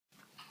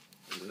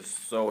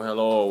So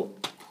hello,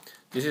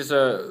 this is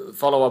a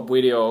follow-up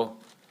video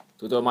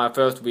to my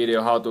first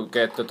video how to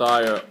get the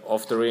tire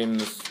off the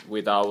rims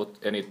without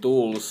any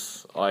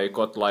tools. I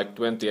got like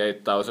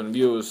 28,000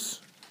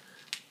 views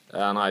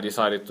and I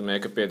decided to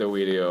make a better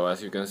video.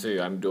 As you can see,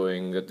 I'm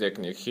doing the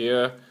technique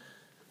here.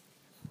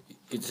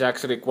 It's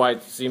actually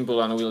quite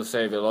simple and will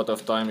save a lot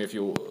of time if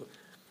you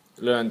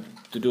learn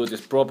to do this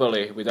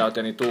properly without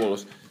any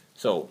tools.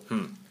 So,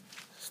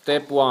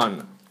 step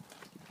 1.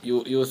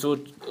 You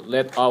should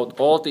let out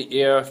all the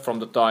air from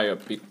the tire,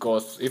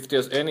 because if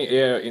there's any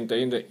air in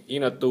the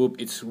inner tube,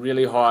 it's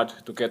really hard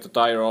to get the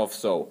tire off.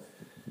 So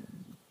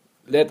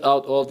let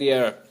out all the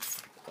air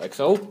like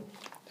so,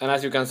 and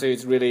as you can see,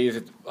 it's really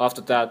easy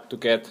after that to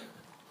get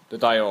the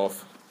tire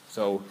off.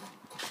 So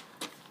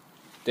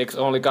takes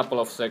only a couple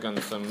of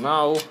seconds. And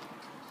now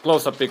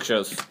close-up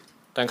pictures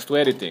thanks to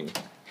editing.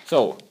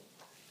 So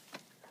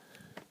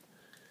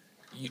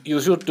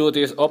you should do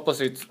this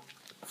opposite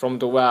from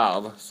the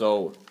valve.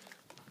 So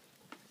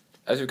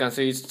as you can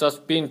see, it's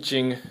just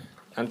pinching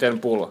and then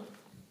pull.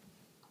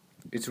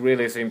 It's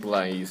really simple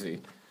and easy.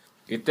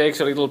 It takes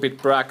a little bit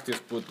practice,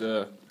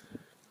 but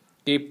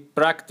keep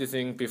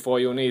practicing before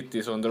you need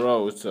this on the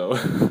road. So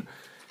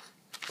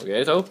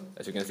okay, so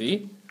as you can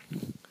see,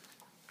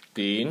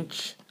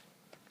 pinch,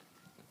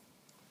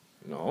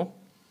 now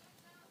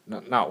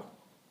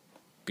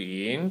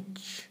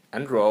pinch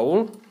and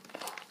roll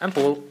and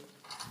pull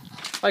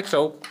like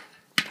so.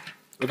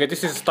 Okay,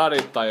 this is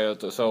studded tire,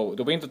 so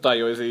the winter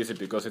tire is easy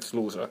because it's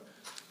looser.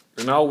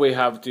 Now we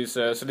have this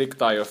slick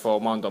tire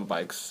for mountain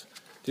bikes.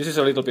 This is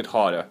a little bit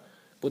harder,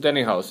 but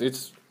anyhow,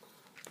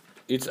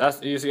 it's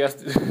as easy as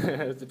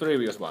the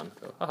previous one.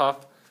 So,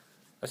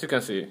 as you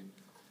can see,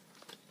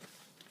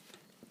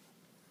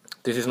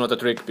 this is not a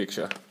trick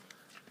picture.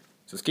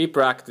 Just keep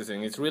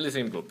practicing. It's really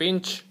simple.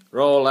 Pinch,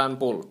 roll, and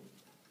pull,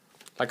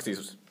 like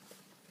this.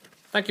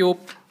 Thank you.